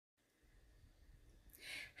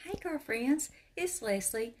Hey girlfriends, it's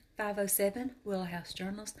Leslie, 507 Wheelhouse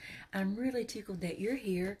Journals. I'm really tickled that you're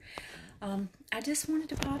here. I just wanted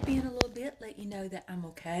to pop in a little bit, let you know that I'm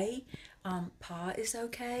okay. Pa is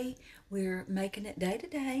okay. We're making it day to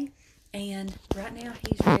day. And right now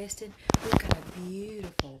he's resting. We've got a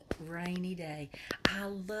beautiful rainy day. I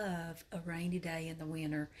love a rainy day in the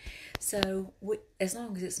winter. So as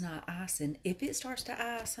long as it's not icing, if it starts to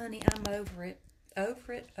ice, honey, I'm over it.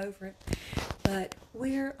 Over it. But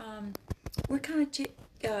we're kind of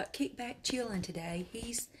kick back chilling today.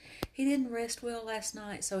 He didn't rest well last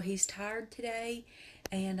night, so he's tired today.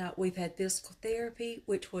 And we've had physical therapy,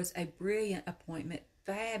 which was a brilliant appointment,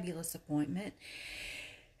 fabulous appointment.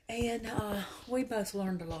 And we both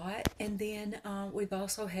learned a lot. And then we've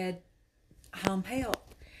also had home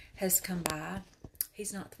help has come by.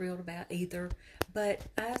 He's not thrilled about either, but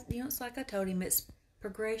it's like I told him, it's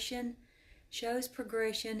progression, shows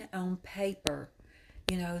progression on paper.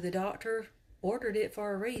 The doctor ordered it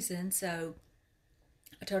for a reason, so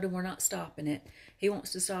I told him we're not stopping it. He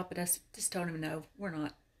wants to stop it. I just told him no, we're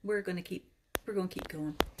not. We're gonna keep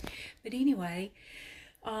going. But anyway,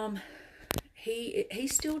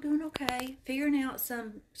 he's still doing okay, figuring out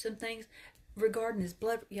some things regarding his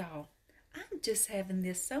blood. Y'all, I'm just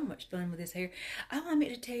having so much fun with this hair. Oh, I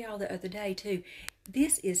meant to tell y'all the other day too.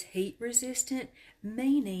 This is heat resistant,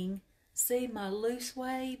 meaning, see my loose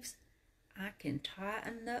waves? I can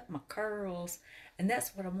tighten up my curls, and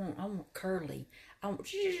that's what I want. I want curly. I want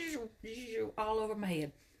all over my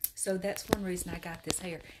head. So that's one reason I got this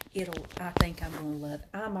hair. I think I'm gonna love it.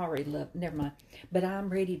 I'm already loved. Never mind. But I'm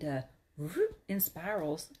ready to in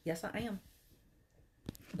spirals. Yes, I am.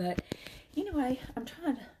 But anyway, I'm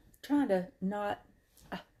trying to not.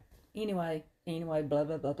 Anyway, blah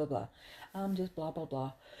blah blah blah blah. I'm just blah blah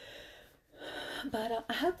blah. But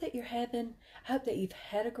I hope that you've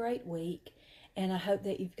had a great week, and I hope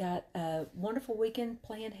that you've got a wonderful weekend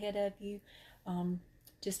planned ahead of you.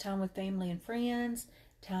 Just time with family and friends,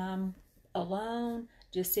 time alone,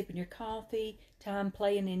 just sipping your coffee, time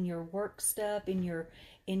playing in your work stuff, in your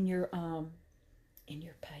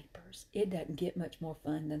papers. It doesn't get much more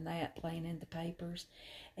fun than that, playing in the papers,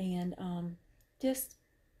 and just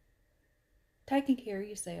taking care of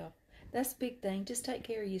yourself. That's a big thing. Just take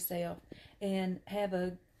care of yourself and have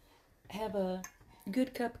a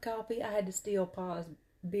good cup of coffee. I had to steal Pa's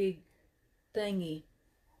big thingy.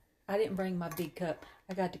 I didn't bring my big cup.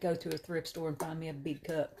 I got to go to a thrift store and find me a big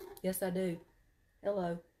cup. Yes, I do.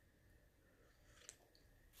 Hello.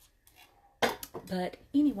 But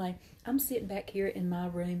anyway, I'm sitting back here in my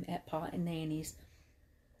room at Pa and Nanny's,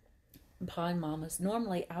 Pa and Mama's.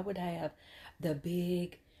 Normally, I would have the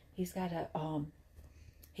big. He's got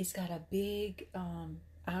a big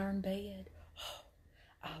iron bed. Oh,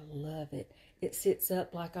 I love it. It sits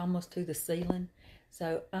up like almost to the ceiling.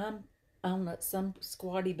 So I'm on some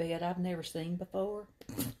squatty bed I've never seen before.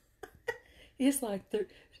 It's like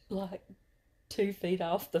 2 feet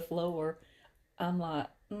off the floor. I'm like,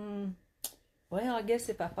 well, I guess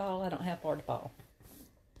if I fall, I don't have far to fall.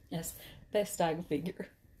 That's best I can figure.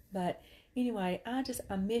 But anyway, I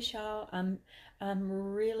miss y'all. I'm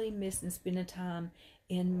really missing spending time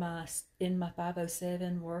in my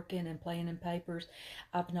 507 working and playing in papers.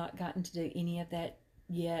 I've not gotten to do any of that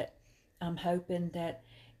yet. I'm hoping that,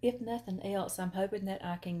 if nothing else, I'm hoping that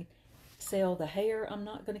I can sell the hair I'm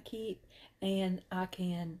not going to keep, and I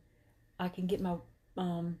can get my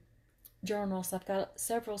journals. I've got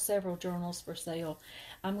several journals for sale.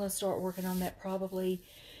 I'm going to start working on that probably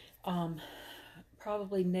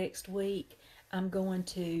next week.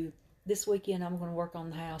 This weekend I'm going to work on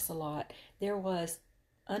the house a lot. There was,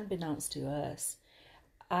 unbeknownst to us,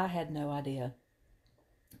 I had no idea,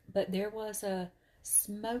 but there was a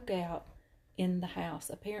smoke out in the house.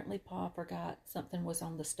 Apparently Pa forgot something was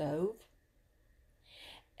on the stove,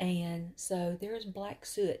 and so there's black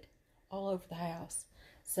soot all over the house.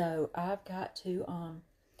 So I've got to I'm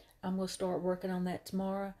going to start working on that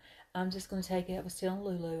tomorrow. I'm just going to take it. I was telling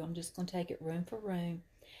Lulu, I'm just going to take it room for room.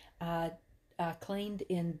 I cleaned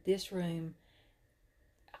in this room,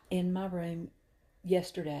 in my room,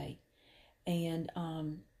 yesterday, and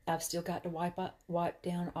I've still got to wipe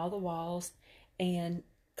down all the walls and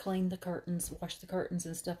clean the curtains, wash the curtains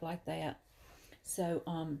and stuff like that. So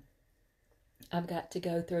I've got to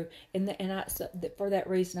go through, for that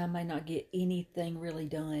reason I may not get anything really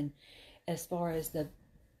done as far as the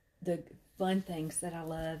fun things that I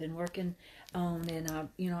love and working on. And I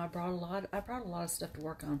brought a lot of stuff to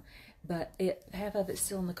work on, but half of it's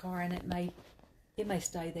still in the car, and it may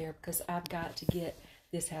stay there because I've got to get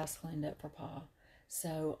this house cleaned up for Pa.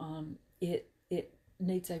 So it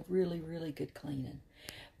needs a really, really good cleaning.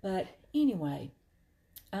 But anyway,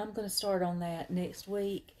 I'm going to start on that next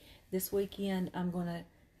week. This weekend, I'm going to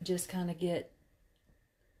just kind of get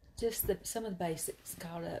just some of the basics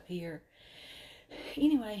caught up here.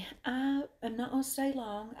 Anyway, I am not going to stay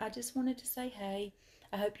long. I just wanted to say hey.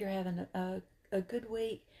 I hope you're having a good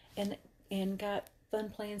week and got fun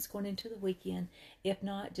plans going into the weekend. If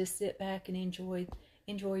not, just sit back and enjoy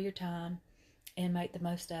your time and make the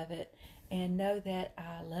most of it. And know that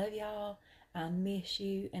I love y'all. I miss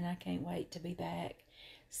you, and I can't wait to be back.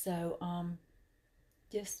 So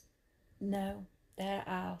just know that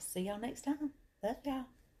I'll see y'all next time. Love y'all.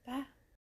 Bye.